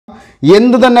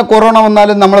എന്ത് തന്നെ കൊറോണ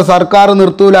വന്നാലും നമ്മളെ സർക്കാർ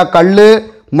നിർത്തൂല. കള്ള്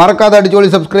മറക്കാതെ അടിച്ചോളി.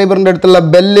 സബ്സ്ക്രൈബറിൻ്റെ അടുത്തുള്ള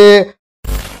ബെല്ല്.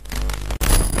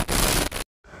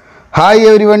 ഹായ്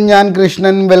എവരിവൺ, ഞാൻ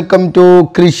Krishnan. Welcome to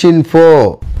Krish info.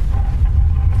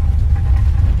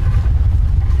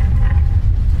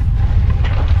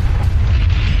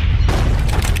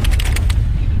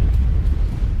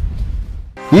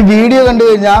 ഈ വീഡിയോ കണ്ടു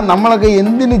കഴിഞ്ഞാൽ നമ്മളൊക്കെ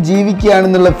എന്തിന്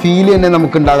ജീവിക്കുകയാണെന്നുള്ള ഫീൽ തന്നെ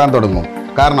നമുക്ക് ഉണ്ടാകാൻ തുടങ്ങും.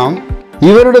 കാരണം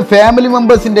ഇവരുടെ ഫാമിലി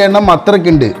മെമ്പേഴ്സിൻ്റെ എണ്ണം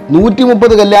അത്രയ്ക്കുണ്ട്.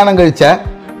 130 കല്യാണം കഴിച്ച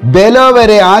ബെലോ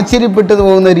വരെ ആശ്ചര്യപ്പെട്ടു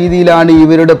പോകുന്ന രീതിയിലാണ്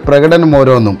ഇവരുടെ പ്രകടനം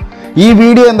ഓരോന്നും. ഈ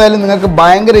വീഡിയോ എന്തായാലും നിങ്ങൾക്ക്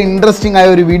ഭയങ്കര ഇൻട്രസ്റ്റിംഗ് ആയ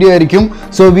ഒരു വീഡിയോ ആയിരിക്കും.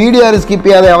 സോ വീഡിയോ ആരും സ്കിപ്പ്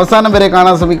ചെയ്യാതെ അവസാനം വരെ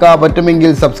കാണാൻ ശ്രമിക്കുക.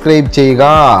 പറ്റുമെങ്കിൽ സബ്സ്ക്രൈബ് ചെയ്യുക.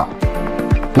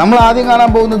 നമ്മൾ ആദ്യം കാണാൻ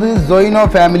പോകുന്നത് സൊയ്നോ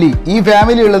ഫാമിലി. ഈ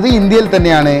ഫാമിലി ഉള്ളത് ഇന്ത്യയിൽ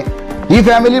തന്നെയാണ്. ഈ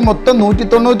ഫാമിലിയിൽ മൊത്തം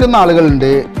 191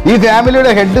 ആളുകളുണ്ട്. ഈ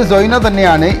ഫാമിലിയുടെ ഹെഡ് സൊയ്നോ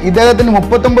തന്നെയാണ്. ഇദ്ദേഹത്തിന്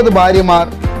 39 ഭാര്യമാർ,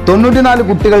 94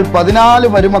 കുട്ടികൾ, 14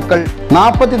 മരുമക്കൾ,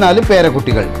 44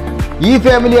 പേരക്കുട്ടികൾ. ഈ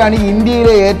ഫാമിലിയാണ്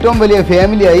ഇന്ത്യയിലെ ഏറ്റവും വലിയ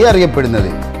ഫാമിലിയായി അറിയപ്പെടുന്നത്.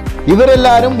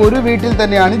 ഇവരെല്ലാവരും ഒരു വീട്ടിൽ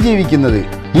തന്നെയാണ് ജീവിക്കുന്നത്.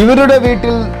 ഇവരുടെ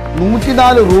വീട്ടിൽ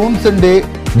 104 റൂംസ് ഉണ്ട്.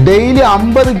 ഡെയിലി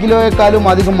 50 കിലോയേക്കാളും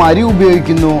അധികം അരി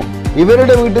ഉപയോഗിക്കുന്നു.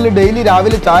 ഇവരുടെ വീട്ടിൽ ഡെയിലി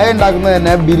രാവിലെ ചായ ഉണ്ടാക്കുന്നത്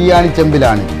തന്നെ ബിരിയാണി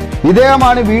ചെമ്പിലാണ്.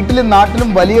 ഇദ്ദേഹമാണ് വീട്ടിലും നാട്ടിലും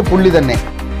വലിയ പുള്ളി തന്നെ.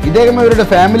 ഇദ്ദേഹം ഇവരുടെ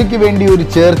ഫാമിലിക്ക് വേണ്ടി ഒരു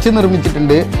ചർച്ച്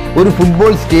നിർമ്മിച്ചിട്ടുണ്ട്, ഒരു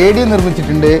ഫുട്ബോൾ സ്റ്റേഡിയം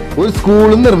നിർമ്മിച്ചിട്ടുണ്ട്, ഒരു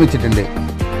സ്കൂളും നിർമ്മിച്ചിട്ടുണ്ട്.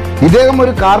 ഇദ്ദേഹം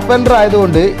ഒരു കാർപ്പൻ്റർ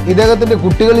ആയതുകൊണ്ട് ഇദ്ദേഹത്തിൻ്റെ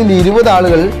കുട്ടികളിൽ 20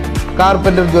 ആളുകൾ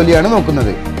കാർപ്പൻ്റർ ജോലിയാണ്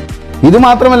നോക്കുന്നത്. ഇത്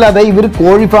മാത്രമല്ലാതെ ഇവർ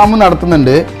കോഴി ഫാം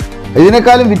നടത്തുന്നുണ്ട്.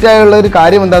 ഇതിനേക്കാളും വിറ്റായുള്ള ഒരു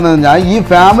കാര്യം എന്താണെന്ന് പറഞ്ഞാൽ ഈ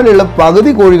ഫാമിലിയുള്ള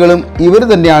പകുതി കോഴികളും ഇവർ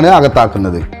തന്നെയാണ്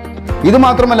അകത്താക്കുന്നത്. ഇത്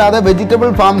മാത്രമല്ലാതെ വെജിറ്റബിൾ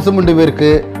ഫാംസും ഉണ്ട്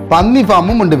ഇവർക്ക്, പന്നി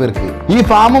ഫാമും ഉണ്ട് ഇവർക്ക്. ഈ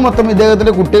ഫാം മൊത്തം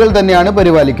ഇദ്ദേഹത്തിന്റെ കുട്ടികൾ തന്നെയാണ്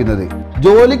പരിപാലിക്കുന്നത്.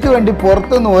 ജോലിക്ക് വേണ്ടി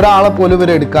പുറത്തുനിന്ന് ഒരാളെ പോലും ഇവർ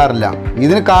എടുക്കാറില്ല.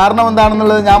 ഇതിന് കാരണം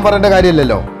എന്താണെന്നുള്ളത് ഞാൻ പറയേണ്ട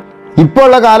കാര്യമില്ലല്ലോ. ഇപ്പോൾ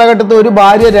ഉള്ള കാലഘട്ടത്തിൽ ഒരു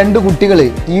ഭാര്യ 2 കുട്ടികൾ,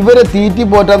 ഇവരെ തീറ്റി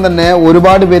പോറ്റാൻ തന്നെ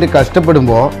ഒരുപാട് പേര്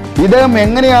കഷ്ടപ്പെടുമ്പോൾ ഇദ്ദേഹം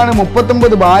എങ്ങനെയാണ്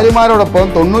 39 ഭാര്യമാരോടൊപ്പം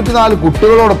 94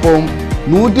 കുട്ടികളോടൊപ്പം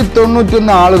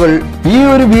 191 ആളുകൾ ഈ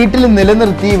ഒരു വീട്ടിൽ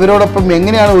നിലനിർത്തി ഇവരോടൊപ്പം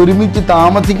എങ്ങനെയാണ് ഒരുമിച്ച്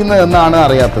താമസിക്കുന്നത് എന്നാണ്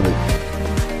അറിയാത്തത്.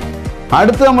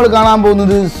 അടുത്ത് നമ്മൾ കാണാൻ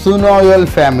പോകുന്നത് സുനോയൽ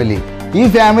ഫാമിലി. ഈ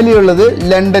ഫാമിലി ഉള്ളത്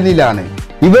ലണ്ടനിലാണ്.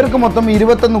 ഇവർക്ക് മൊത്തം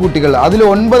 21 കുട്ടികൾ, അതിൽ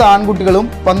 9 ആൺകുട്ടികളും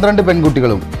 12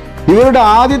 പെൺകുട്ടികളും. ഇവരുടെ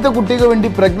ആദ്യത്തെ കുട്ടിക്ക് വേണ്ടി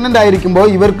പ്രഗ്നന്റ് ആയിരിക്കുമ്പോൾ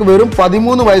ഇവർക്ക് വെറും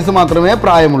 13 വയസ്സ് മാത്രമേ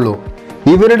പ്രായമുള്ളൂ.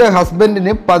 ഇവരുടെ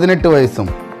ഹസ്ബൻഡിന് 18 വയസ്സും.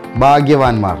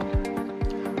 ഭാഗ്യവാന്മാർ.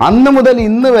 അന്ന് മുതൽ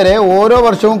ഇന്ന് വരെ ഓരോ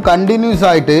വർഷവും കണ്ടിന്യൂസ്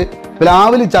ആയിട്ട്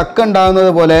പ്ലാവിൽ ചക്ക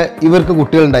ഉണ്ടാകുന്നത് പോലെ ഇവർക്ക്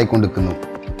കുട്ടികൾ ഉണ്ടായിക്കൊണ്ടിരിക്കുന്നു.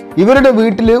 ഇവരുടെ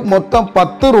വീട്ടിൽ മൊത്തം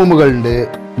 10 റൂമുകളുണ്ട്.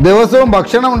 ദിവസവും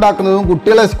ഭക്ഷണം ഉണ്ടാക്കുന്നതും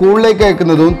കുട്ടികളെ സ്കൂളിലേക്ക്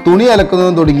അയക്കുന്നതും തുണി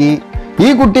അലക്കുന്നതും തുടങ്ങി ഈ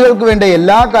കുട്ടികൾക്ക് വേണ്ട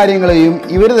എല്ലാ കാര്യങ്ങളെയും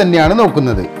ഇവർ തന്നെയാണ്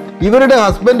നോക്കുന്നത്. ഇവരുടെ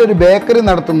ഹസ്ബൻഡ് ഒരു ബേക്കറി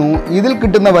നടത്തുന്നു. ഇതിൽ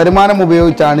കിട്ടുന്ന വരുമാനം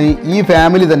ഉപയോഗിച്ചാണ് ഈ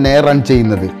ഫാമിലി തന്നെ റൺ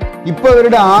ചെയ്യുന്നത്. ഇപ്പോൾ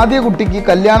ഇവരുടെ ആദ്യ കുട്ടിക്ക്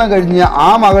കല്യാണം കഴിഞ്ഞ് ആ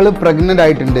മകള് പ്രഗ്നന്റ്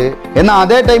ആയിട്ടുണ്ട്. എന്നാൽ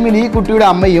അതേ ടൈമിൽ ഈ കുട്ടിയുടെ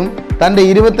അമ്മയും തൻ്റെ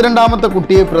 22ാമത്തെ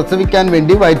കുട്ടിയെ പ്രസവിക്കാൻ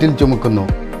വേണ്ടി വയറ്റിൽ ചുമക്കുന്നു.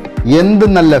 എന്ത്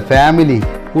നല്ല ഫാമിലി.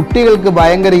 കുട്ടികൾക്ക്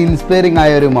ഭയങ്കര ഇൻസ്പയറിംഗ്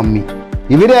ആയ ഒരു മമ്മി.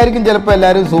 ഇവരെ ആയിരിക്കും ചിലപ്പോൾ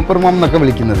എല്ലാവരും സൂപ്പർ മം എന്നൊക്കെ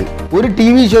വിളിക്കുന്നത്. ഒരു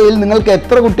TV ഷോയിൽ നിങ്ങൾക്ക്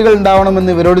എത്ര കുട്ടികൾ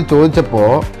ഉണ്ടാവണമെന്ന് ഇവരോട് ചോദിച്ചപ്പോൾ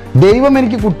ദൈവം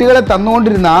എനിക്ക് കുട്ടികളെ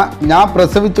തന്നുകൊണ്ടിരുന്ന ഞാൻ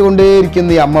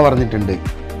പ്രസവിച്ചുകൊണ്ടേയിരിക്കുന്ന ഈ അമ്മ പറഞ്ഞിട്ടുണ്ട്.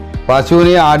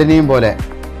 പശുവിനെയും ആടിനെയും പോലെ.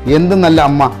 എന്ത് നല്ല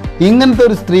അമ്മ. ഇങ്ങനത്തെ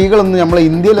ഒരു സ്ത്രീകളൊന്നും നമ്മളെ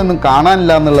ഇന്ത്യയിലൊന്നും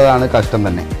കാണാനില്ല എന്നുള്ളതാണ് കഷ്ടം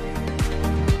തന്നെ.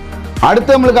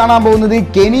 അടുത്ത് നമ്മൾ കാണാൻ പോകുന്നത്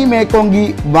കെനി മേക്കോങ്കി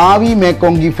വാവി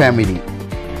മേക്കോങ്കി ഫാമിലി.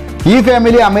 ഈ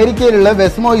ഫാമിലി അമേരിക്കയിലുള്ള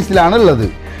വെസ്റ്റ് മോയിസിലാണ് ഉള്ളത്.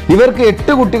 ഇവർക്ക്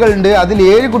 8 കുട്ടികളുണ്ട്. അതിൽ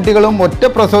 7 കുട്ടികളും ഒറ്റ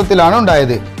പ്രസവത്തിലാണ്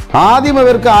ഉണ്ടായത്. ആദ്യം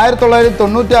ഇവർക്ക്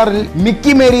 1996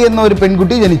 മിക്കി മേരി എന്ന ഒരു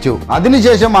പെൺകുട്ടി ജനിച്ചു.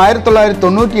 അതിനുശേഷം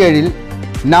 1997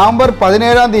 നവംബർ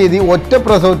 17 ഒറ്റ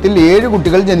പ്രസവത്തിൽ 7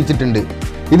 കുട്ടികൾ ജനിച്ചിട്ടുണ്ട്.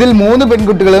 ഇതിൽ 3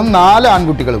 പെൺകുട്ടികളും 4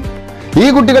 ആൺകുട്ടികളും. ഈ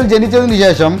കുട്ടികൾ ജനിച്ചതിന്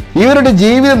ശേഷം ഇവരുടെ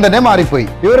ജീവിതം തന്നെ മാറിപ്പോയി.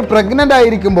 ഇവർ പ്രഗ്നന്റ്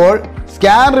ആയിരിക്കുമ്പോൾ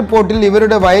സ്കാൻ റിപ്പോർട്ടിൽ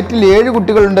ഇവരുടെ വയറ്റിൽ 7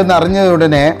 കുട്ടികളുണ്ടെന്ന്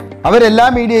അറിഞ്ഞതുടനെ അവരെല്ലാ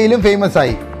മീഡിയയിലും ഫേമസ്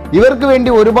ആയി. ഇവർക്ക്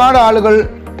വേണ്ടി ഒരുപാട് ആളുകൾ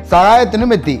സഹായത്തിനും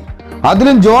എത്തി.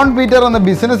 അതിലും ജോൺ പീറ്റർ എന്ന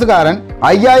ബിസിനസ്സുകാരൻ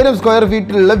 5000 സ്ക്വയർ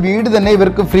ഫീറ്റിലുള്ള വീട് തന്നെ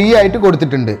ഇവർക്ക് ഫ്രീ ആയിട്ട്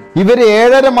കൊടുത്തിട്ടുണ്ട്. ഇവർ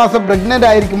 7.5 മാസം പ്രഗ്നന്റ്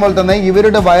ആയിരിക്കുമ്പോൾ തന്നെ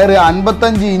ഇവരുടെ വയറ്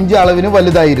 55 ഇഞ്ച് അളവിന്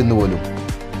വലുതായിരുന്നു പോലും.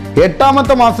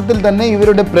 8ാമത്തെ മാസത്തിൽ തന്നെ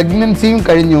ഇവരുടെ പ്രഗ്നൻസിയും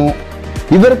കഴിഞ്ഞു.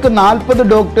 ഇവർക്ക് 40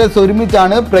 ഡോക്ടേഴ്സ്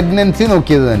ഒരുമിച്ചാണ് പ്രഗ്നൻസി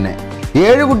നോക്കിയത് തന്നെ.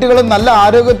 7 കുട്ടികളും നല്ല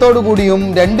ആരോഗ്യത്തോടു കൂടിയും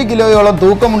 2 കിലോയോളം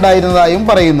തൂക്കമുണ്ടായിരുന്നതായും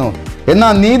പറയുന്നു.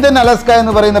 എന്നാൽ നീതൻ അലസ്ക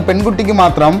എന്ന് പറയുന്ന പെൺകുട്ടിക്ക്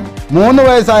മാത്രം 3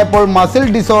 വയസ്സായപ്പോൾ മസിൽ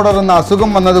ഡിസോർഡർ എന്ന അസുഖം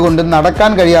വന്നതുകൊണ്ട്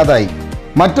നടക്കാൻ കഴിയാതായി.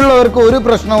 മറ്റുള്ളവർക്ക് ഒരു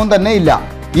പ്രശ്നവും തന്നെ ഇല്ല.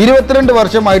 22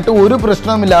 വർഷമായിട്ട് ഒരു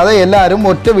പ്രശ്നവുമില്ലാതെ എല്ലാവരും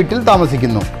ഒറ്റ വീട്ടിൽ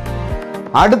താമസിക്കുന്നു.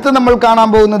 അടുത്ത് നമ്മൾ കാണാൻ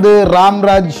പോകുന്നത്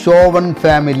രാംരാജ് ഷോവൻ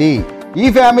ഫാമിലി. ഈ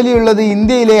ഫാമിലി ഉള്ളത്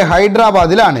ഇന്ത്യയിലെ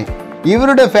ഹൈദരാബാദിലാണ്.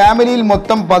 ഇവരുടെ ഫാമിലിയിൽ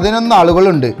മൊത്തം 11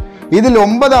 ആളുകളുണ്ട്. ഇതിൽ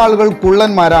 9 ആളുകൾ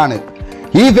കുള്ളന്മാരാണ്.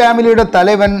 ഈ ഫാമിലിയുടെ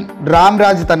തലവൻ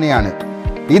രാംരാജ് തന്നെയാണ്.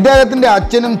 ഇദ്ദേഹത്തിന്റെ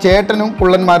അച്ഛനും ചേട്ടനും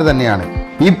കുള്ളന്മാർ തന്നെയാണ്.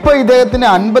 ഇപ്പൊ ഇദ്ദേഹത്തിന്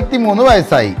 53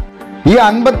 വയസ്സായി. ഈ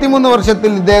 53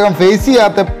 വർഷത്തിൽ ഇദ്ദേഹം ഫേസ്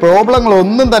ചെയ്യാത്ത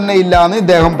പ്രോബ്ലങ്ങളൊന്നും തന്നെ ഇല്ല എന്ന്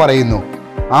ഇദ്ദേഹം പറയുന്നു.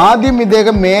 ആദ്യം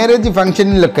ഇദ്ദേഹം മാരേജ്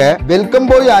ഫംഗ്ഷനിലൊക്കെ വെൽക്കം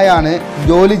ബോയ് ആയാണ്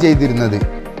ജോലി ചെയ്തിരുന്നത്.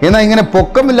 എന്നാൽ ഇങ്ങനെ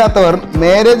പൊക്കമില്ലാത്തവർ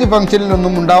മാരേജ്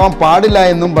ഫംഗ്ഷനിലൊന്നും ഉണ്ടാവാൻ പാടില്ല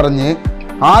എന്നും പറഞ്ഞ്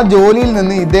ആ ജോലിയിൽ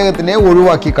നിന്ന് ഇദ്ദേഹത്തിനെ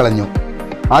ഒഴിവാക്കി കളഞ്ഞു.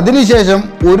 അതിനുശേഷം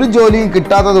ഒരു ജോലിയും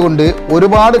കിട്ടാത്തത് കൊണ്ട്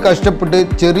ഒരുപാട് കഷ്ടപ്പെട്ട്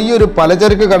ചെറിയൊരു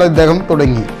പലചരക്ക് കട ഇദ്ദേഹം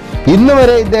തുടങ്ങി. ഇന്ന്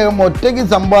വരെ ഇദ്ദേഹം ഒറ്റയ്ക്ക്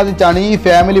സമ്പാദിച്ചാണ് ഈ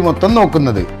ഫാമിലി മൊത്തം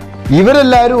നോക്കുന്നത്.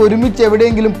 ഇവരെല്ലാവരും ഒരുമിച്ച്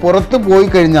എവിടെയെങ്കിലും പുറത്തു പോയി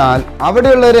കഴിഞ്ഞാൽ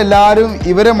അവിടെയുള്ളവരെല്ലാവരും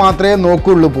ഇവരെ മാത്രമേ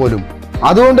നോക്കുള്ളൂ പോലും.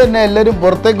 അതുകൊണ്ട് തന്നെ എല്ലാവരും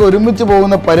പുറത്തേക്ക് ഒരുമിച്ച്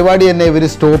പോകുന്ന പരിപാടി തന്നെ ഇവർ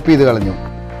സ്റ്റോപ്പ് ചെയ്ത് കളഞ്ഞു.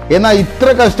 എന്നാൽ ഇത്ര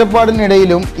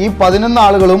കഷ്ടപ്പാടിനിടയിലും ഈ 11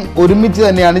 ആളുകളും ഒരുമിച്ച്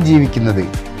തന്നെയാണ് ജീവിക്കുന്നത്.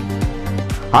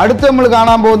 അടുത്ത് നമ്മൾ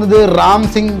കാണാൻ പോകുന്നത് റാം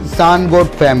സിംഗ്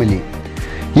സാൻഗോട്ട് ഫാമിലി.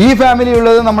 ഈ ഫാമിലി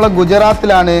ഉള്ളത് നമ്മളെ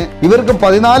ഗുജറാത്തിലാണ്. ഇവർക്ക്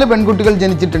 14 പെൺകുട്ടികൾ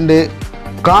ജനിച്ചിട്ടുണ്ട്.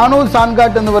 കാണു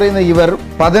സാൻഗാട്ട് എന്ന് പറയുന്ന ഇവർ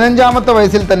 15ാമത്തെ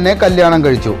വയസ്സിൽ തന്നെ കല്യാണം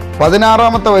കഴിച്ചു.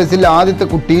 16ാമത്തെ വയസ്സിൽ ആദ്യത്തെ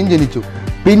കുട്ടിയും ജനിച്ചു.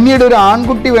 പിന്നീട് ഒരു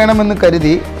ആൺകുട്ടി വേണമെന്ന്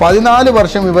കരുതി 14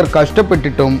 വർഷം ഇവർ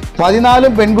കഷ്ടപ്പെട്ടിട്ടും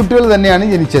 14 പെൺകുട്ടികൾ തന്നെയാണ്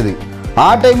ജനിച്ചത്. ആ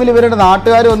ടൈമിൽ ഇവരുടെ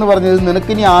നാട്ടുകാർ വന്ന് പറഞ്ഞത്,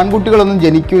 നിനക്കിനി ആൺകുട്ടികളൊന്നും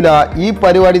ജനിക്കൂല, ഈ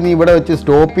പരിപാടി നീ ഇവിടെ വെച്ച്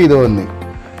സ്റ്റോപ്പ് ചെയ്തോ എന്ന്.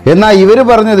 എന്നാൽ ഇവർ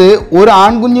പറഞ്ഞത്, ഒരു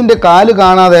ആൺകുഞ്ഞിൻ്റെ കാല്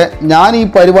കാണാതെ ഞാൻ ഈ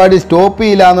പരിപാടി സ്റ്റോപ്പ്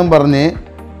ചെയ്യില്ല എന്നും പറഞ്ഞ്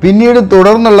പിന്നീട്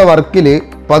തുടർന്നുള്ള വർക്കിൽ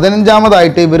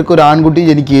 15ാമതായിട്ട് ഇവർക്ക് ഒരു ആൺകുട്ടി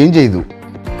ജനിക്കുകയും ചെയ്തു.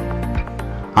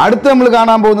 അടുത്ത് നമ്മൾ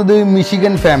കാണാൻ പോകുന്നത്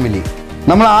മിഷിഗൻ ഫാമിലി.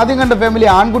 നമ്മൾ ആദ്യം കണ്ട ഫാമിലി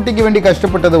ആൺകുട്ടിക്ക് വേണ്ടി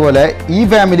കഷ്ടപ്പെട്ടതുപോലെ ഈ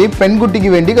ഫാമിലി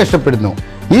പെൺകുട്ടിക്ക് വേണ്ടി കഷ്ടപ്പെടുന്നു.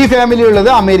 ഈ ഫാമിലി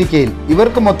ഉള്ളത് അമേരിക്കയിൽ.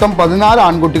 ഇവർക്ക് മൊത്തം 14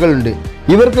 ആൺകുട്ടികളുണ്ട്.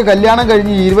 ഇവർക്ക് കല്യാണം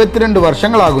കഴിഞ്ഞ് 22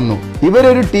 വർഷങ്ങളാകുന്നു.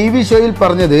 ഇവരൊരു TV ഷോയിൽ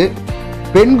പറഞ്ഞത്,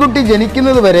 പെൺകുട്ടി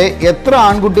ജനിക്കുന്നത് വരെ എത്ര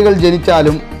ആൺകുട്ടികൾ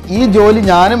ജനിച്ചാലും ഈ ജോലി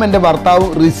ഞാനും എൻ്റെ ഭർത്താവും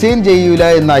റിസൈൻ ചെയ്യൂല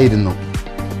എന്നായിരുന്നു.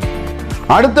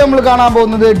 അടുത്ത് നമ്മൾ കാണാൻ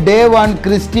പോകുന്നത് ഡേ 1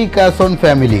 ക്രിസ്റ്റി കാസോൺ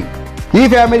ഫാമിലി. ഈ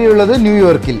ഫാമിലി ഉള്ളത്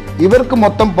ന്യൂയോർക്കിൽ. ഇവർക്ക്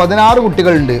മൊത്തം 16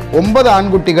 കുട്ടികളുണ്ട്. 9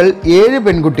 ആൺകുട്ടികൾ, 7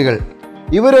 പെൺകുട്ടികൾ.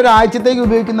 ഇവരൊരാഴ്ചത്തേക്ക്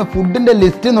ഉപയോഗിക്കുന്ന ഫുഡിൻ്റെ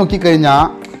ലിസ്റ്റ് നോക്കിക്കഴിഞ്ഞാൽ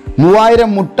 3000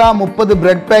 മുട്ട, 30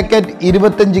 ബ്രെഡ് പാക്കറ്റ്,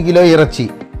 25 കിലോ ഇറച്ചി.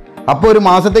 അപ്പോൾ ഒരു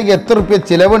മാസത്തേക്ക് എത്ര റുപ്യ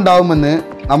ചിലവുണ്ടാവുമെന്ന്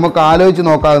നമുക്ക് ആലോചിച്ച്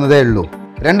നോക്കാവുന്നതേ ഉള്ളൂ.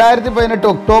 2018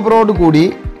 ഒക്ടോബറോട് കൂടി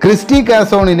ക്രിസ്റ്റി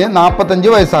കാസോണിന് 45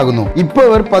 വയസ്സാകുന്നു. ഇപ്പോൾ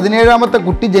ഇവർ 17ാമത്തെ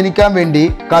കുട്ടി ജനിക്കാൻ വേണ്ടി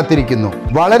കാത്തിരിക്കുന്നു.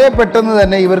 വളരെ പെട്ടെന്ന്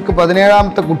തന്നെ ഇവർക്ക്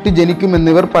 17ാമത്തെ കുട്ടി ജനിക്കുമെന്ന്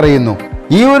ഇവർ പറയുന്നു.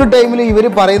 ഈ ഒരു ടൈമിൽ ഇവർ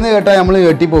പറയുന്നത് കേട്ടാൽ നമ്മൾ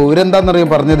ഞെട്ടിപ്പോകും. ഇവരെന്താണെന്നറിയാൻ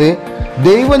പറഞ്ഞത്,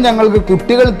 ദൈവം ഞങ്ങൾക്ക്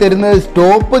കുട്ടികൾ തരുന്നത്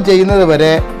സ്റ്റോപ്പ് ചെയ്യുന്നത്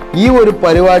വരെ ഈ ഒരു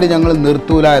പരിപാടി ഞങ്ങൾ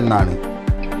നിർത്തൂല എന്നാണ്.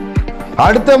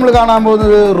 അടുത്ത് നമ്മൾ കാണാൻ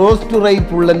പോകുന്നത് റോസ്റ്റ് റൈ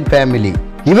പുള്ളൻ ഫാമിലി.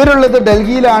 ഇവരുള്ളത്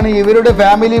ഡൽഹിയിലാണ്. ഇവരുടെ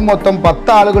ഫാമിലി മൊത്തം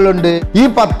 10 ആളുകളുണ്ട്. ഈ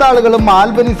 10 ആളുകളും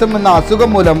ആൽബനിസം എന്ന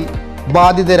അസുഖം മൂലം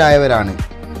ബാധിതരായവരാണ്.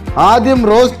 ആദ്യം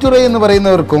റോസ്റ്റ് റൈ എന്ന്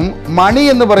പറയുന്നവർക്കും മണി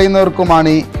എന്ന്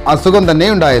പറയുന്നവർക്കുമാണ് ഈ അസുഖം തന്നെ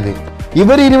ഉണ്ടായത്.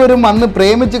 ഇവരിരുവരും അന്ന്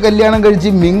പ്രേമിച്ച് കല്യാണം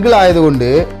കഴിച്ച് മിങ്കിൾ ആയതുകൊണ്ട്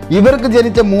ഇവർക്ക്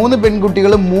ജനിച്ച 3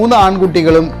 പെൺകുട്ടികളും 3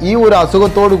 ആൺകുട്ടികളും ഈ ഒരു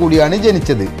അസുഖത്തോടു കൂടിയാണ്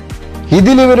ജനിച്ചത്.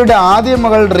 ഇതിൽ ഇവരുടെ ആദ്യ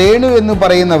മകൾ രേണു എന്ന്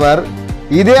പറയുന്നവർ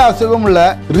ഇതേ അസുഖമുള്ള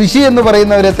ഋഷി എന്ന്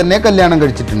പറയുന്നവരെ തന്നെ കല്യാണം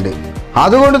കഴിച്ചിട്ടുണ്ട്.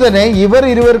 അതുകൊണ്ട് തന്നെ ഇവർ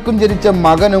ഇരുവർക്കും ജനിച്ച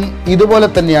മകനും ഇതുപോലെ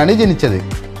തന്നെയാണ് ജനിച്ചത്.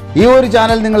 ഈ ഒരു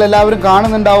ചാനൽ നിങ്ങൾ എല്ലാവരും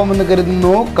കാണുന്നുണ്ടാവുമെന്ന്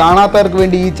കരുതുന്നു. കാണാത്തവർക്ക്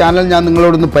വേണ്ടി ഈ ചാനൽ ഞാൻ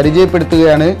നിങ്ങളോടൊന്ന്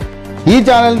പരിചയപ്പെടുത്തുകയാണ്. ഈ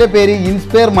ചാനലിൻ്റെ പേര്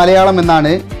ഇൻസ്പയർ മലയാളം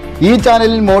എന്നാണ്. ഈ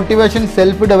ചാനലിൽ മോട്ടിവേഷൻ,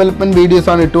 സെൽഫ് ഡെവലപ്മെൻറ്റ്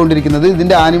വീഡിയോസാണ് ഇട്ടുകൊണ്ടിരിക്കുന്നത്.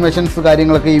 ഇതിൻ്റെ ആനിമേഷൻസ്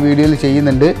കാര്യങ്ങളൊക്കെ ഈ വീഡിയോയിൽ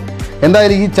ചെയ്യുന്നുണ്ട്.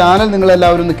 എന്തായാലും ഈ ചാനൽ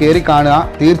നിങ്ങളെല്ലാവരും ഒന്ന് കയറി കാണുക.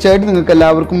 തീർച്ചയായിട്ടും നിങ്ങൾക്ക്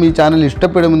എല്ലാവർക്കും ഈ ചാനൽ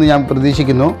ഇഷ്ടപ്പെടുമെന്ന് ഞാൻ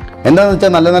പ്രതീക്ഷിക്കുന്നു. എന്താണെന്ന്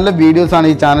വെച്ചാൽ നല്ല നല്ല വീഡിയോസാണ്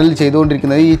ഈ ചാനലിൽ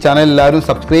ചെയ്തുകൊണ്ടിരിക്കുന്നത്. ഈ ചാനൽ എല്ലാവരും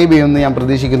സബ്സ്ക്രൈബ് ചെയ്യുമെന്ന് ഞാൻ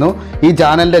പ്രതീക്ഷിക്കുന്നു. ഈ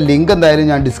ചാനലിൻ്റെ ലിങ്ക് എന്തായാലും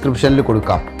ഞാൻ ഡിസ്ക്രിപ്ഷനിൽ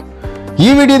കൊടുക്കാം. ഈ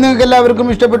വീഡിയോ നിങ്ങൾക്ക് എല്ലാവർക്കും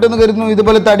ഇഷ്ടപ്പെട്ടെന്ന് കരുതുന്നു.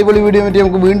 ഇതുപോലത്തെ അടിപൊളി വീഡിയോ പറ്റി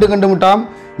നമുക്ക് വീണ്ടും കണ്ടുമുട്ടാം.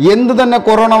 എന്ത് തന്നെ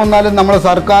കൊറോണ വന്നാലും നമ്മളെ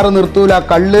സർക്കാർ നിർത്തൂല.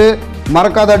 കള്ള്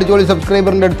മറക്കാതെ അടിച്ചോളി.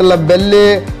 സബ്സ്ക്രൈബറിൻ്റെ അടുത്തുള്ള ബെല്ല്.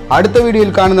 അടുത്ത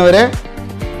വീഡിയോയിൽ കാണുന്നവരെ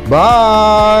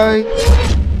ബൈ.